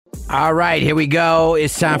All right, here we go.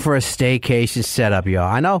 It's time for a staycation setup, y'all.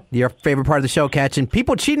 I know, your favorite part of the show, catching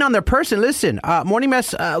people cheating on their person. Listen, Morning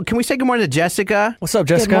Mess, can we say good morning to Jessica? What's up,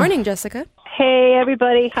 Jessica? Good morning, Jessica. Hey,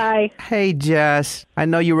 everybody. Hi. Hey, Jess. I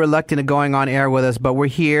know you're reluctant to going on air with us, but we're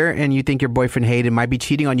here, and you think your boyfriend Hayden might be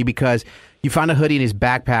cheating on you because you found a hoodie in his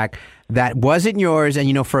backpack that wasn't yours, and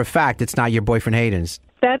you know for a fact it's not your boyfriend Hayden's.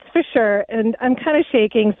 That's for sure. And I'm kind of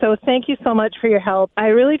shaking, so thank you so much for your help. I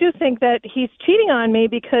really do think that he's cheating on me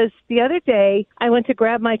because the other day I went to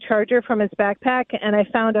grab my charger from his backpack and I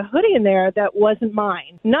found a hoodie in there that wasn't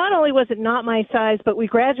mine. Not only was it not my size, but we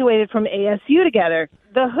graduated from ASU together.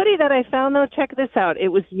 The hoodie that I found, though, check this out. It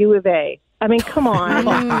was U of A. I mean, come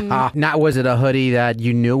on. Now, was it a hoodie that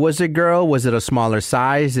you knew was a girl? Was it a smaller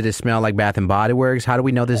size? Did it smell like Bath and Body Works? How do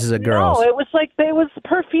we know this is a girl? No, it was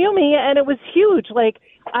perfumey and it was huge. Like,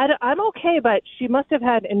 I'm okay, but she must have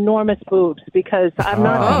had enormous boobs because I'm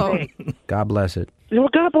not big. God bless it. Well,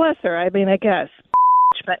 God bless her. I mean, I guess.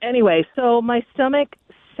 But anyway, so my stomach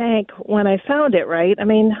sank when I found it, right? I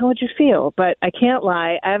mean, how would you feel? But I can't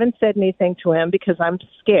lie. I haven't said anything to him because I'm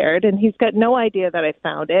scared, and he's got no idea that I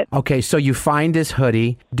found it. Okay, so you find this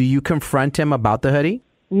hoodie. Do you confront him about the hoodie?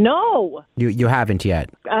 No. You haven't yet.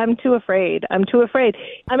 I'm too afraid. I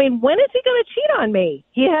mean, when is he going to cheat on me?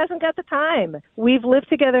 He hasn't got the time. We've lived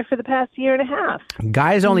together for the past year and a half.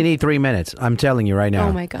 Guys only need 3 minutes. I'm telling you right now.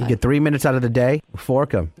 Oh, my God. You get 3 minutes out of the day,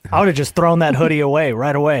 fork them. I would have just thrown that hoodie away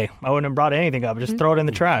right away. I wouldn't have brought anything up. Just throw it in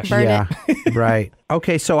the trash. Burn it. Right.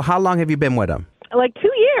 Okay, so how long have you been with him? Like 2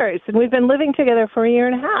 years, and we've been living together for a year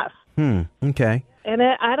and a half. Okay. And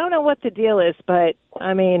I don't know what the deal is, but,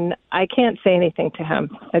 I mean, I can't say anything to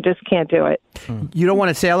him. I just can't do it. You don't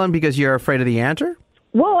want to tell him because you're afraid of the answer?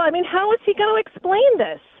 Well, I mean, how is he going to explain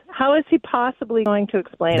this? How is he possibly going to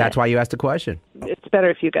explain That's it? why you asked the question. It's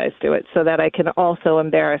better if you guys do it so that I can also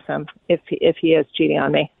embarrass him if he is cheating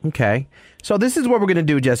on me. Okay. So this is what we're going to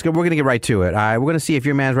do, Jessica. We're going to get right to it. All right, we're going to see if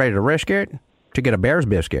your man's ready to risk it to get a bear's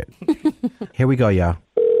biscuit. Here we go, y'all.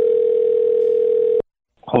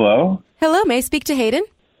 Hello? Hello, may I speak to Hayden?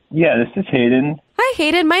 Yeah, this is Hayden. Hi,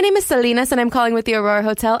 Hayden. My name is Salinas, and I'm calling with the Aurora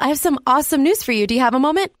Hotel. I have some awesome news for you. Do you have a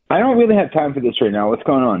moment? I don't really have time for this right now. What's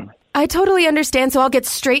going on? I totally understand, so I'll get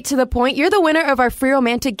straight to the point. You're the winner of our free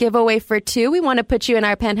romantic giveaway for 2. We want to put you in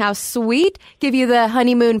our penthouse suite, give you the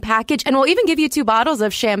honeymoon package, and we'll even give you 2 bottles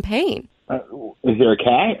of champagne. Is there a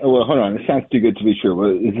cat? Oh, well, hold on. This sounds too good to be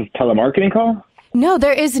true. Is this a telemarketing call? No,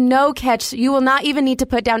 there is no catch. You will not even need to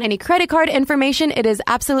put down any credit card information. It is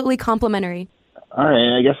absolutely complimentary. All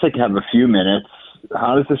right. I guess I can have a few minutes.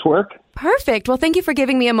 How does this work? Perfect. Well, thank you for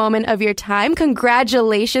giving me a moment of your time.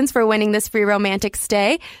 Congratulations for winning this free romantic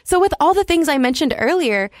stay. So with all the things I mentioned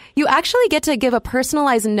earlier, you actually get to give a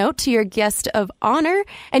personalized note to your guest of honor,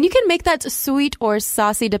 and you can make that sweet or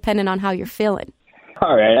saucy depending on how you're feeling.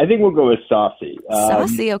 All right. I think we'll go with saucy.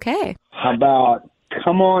 Saucy, okay. How about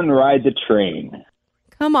come on, ride the train?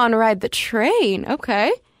 Come on, ride the train.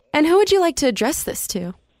 Okay. And who would you like to address this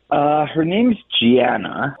to? Her name's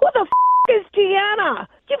Gianna. Who the is Gianna?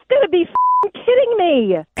 You've got to be kidding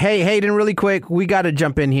me. Hey, Hayden, really quick, we got to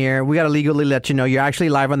jump in here. We got to legally let you know you're actually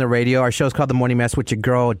live on the radio. Our show's called The Morning Mess with your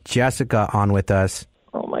girl, Jessica, on with us.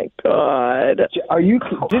 Oh, my God. Are you,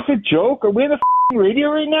 this a joke? Are we on the radio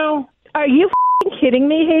right now? Are you kidding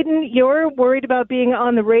me, Hayden? You're worried about being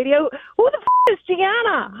on the radio? Who the is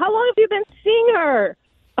Gianna? How long have you been seeing her?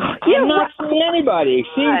 I'm not seeing anybody.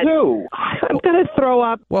 Seeing who? I'm going to throw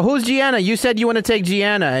up. Well, who's Gianna? You said you want to take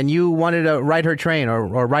Gianna and you wanted to ride her train or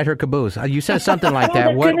ride her caboose. You said something like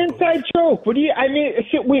that. That's an inside joke. What do you, I mean,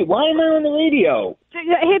 shit, wait, why am I on the radio?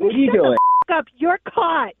 Hayden, what are you doing? Up. You're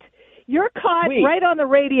caught. You're caught Wait. right on the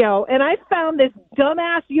radio, and I found this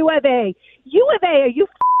dumbass U of A. U of A, are you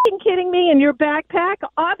kidding me? In your backpack?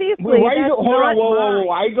 Obviously, wait, why are you, hold on, whoa.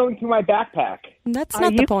 why are you going through my backpack? That's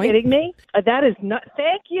not the point. Are you kidding me? That is not.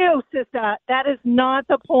 Thank you, sister. That is not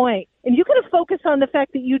the point. And you got to focus on the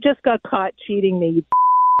fact that you just got caught cheating me. You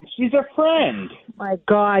She's a friend. My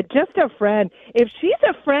God, just a friend. If she's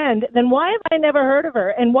a friend, then why have I never heard of her?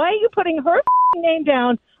 And why are you putting her name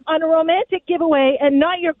down on a romantic giveaway and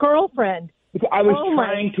not your girlfriend? I was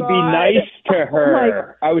trying to be nice to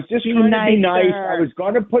her. I was just trying to be nice. I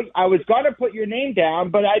was gonna put your name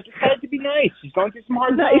down, but I just had to be nice. She's going through some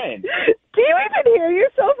hard times. Do you even hear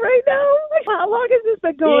yourself right now? How long has this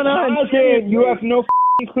been going on? You have no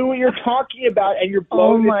clue what you're talking about, and you're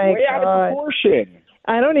blowing this way out of proportion.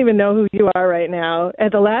 I don't even know who you are right now.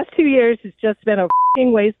 And the last 2 years has just been a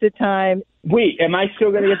waste of time. Wait, am I still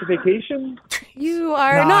going to get the vacation? You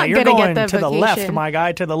are not going to get the vacation. To the left, my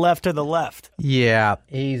guy. To the left, to the left. Yeah,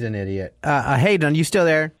 he's an idiot. Hayden, you still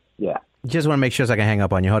there? Yeah. Just want to make sure so I can hang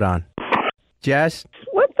up on you. Hold on. Jess?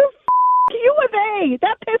 What the way.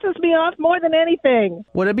 That pisses me off more than anything.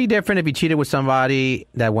 Would it be different if you cheated with somebody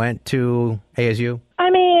that went to ASU? I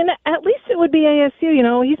mean, at least it would be ASU, you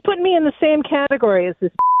know. He's putting me in the same category as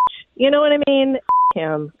this You know what I mean?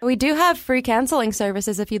 Him. We do have free canceling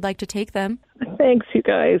services if you'd like to take them. Thanks, you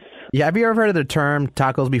guys. Yeah, have you ever heard of the term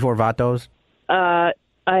tacos before vatos? I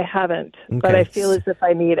haven't, Okay. but I feel as if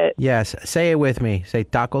I need it. Yes, say it with me. Say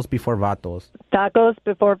tacos before vatos. Tacos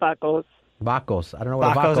before vacos. Vacos. I don't know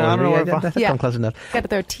what Vacos, a vaco I don't know is. what That's Yeah. close enough. Got to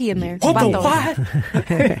throw T in there. What the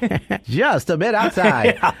Vatos. what? Just a bit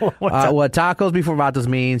outside. What tacos before vatos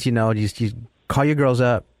means, you know, you call your girls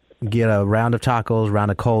up, get a round of tacos,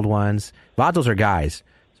 round of cold ones. Vatos are guys.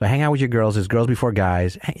 So hang out with your girls. There's girls before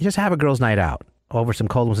guys. Just have a girls' night out over some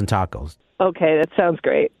cold ones and tacos. Okay, that sounds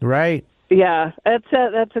great. Right? Yeah, that's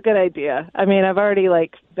a good idea. I mean, I've already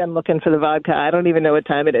been looking for the vodka. I don't even know what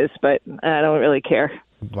time it is, but I don't really care.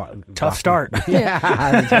 Tough start.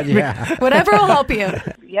 Yeah. Whatever will help you.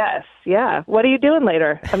 Yes, yeah. What are you doing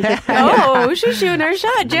later? I'm just Oh, she's shooting her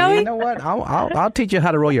shot, Joey. You know what? I'll teach you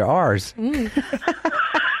how to roll your R's.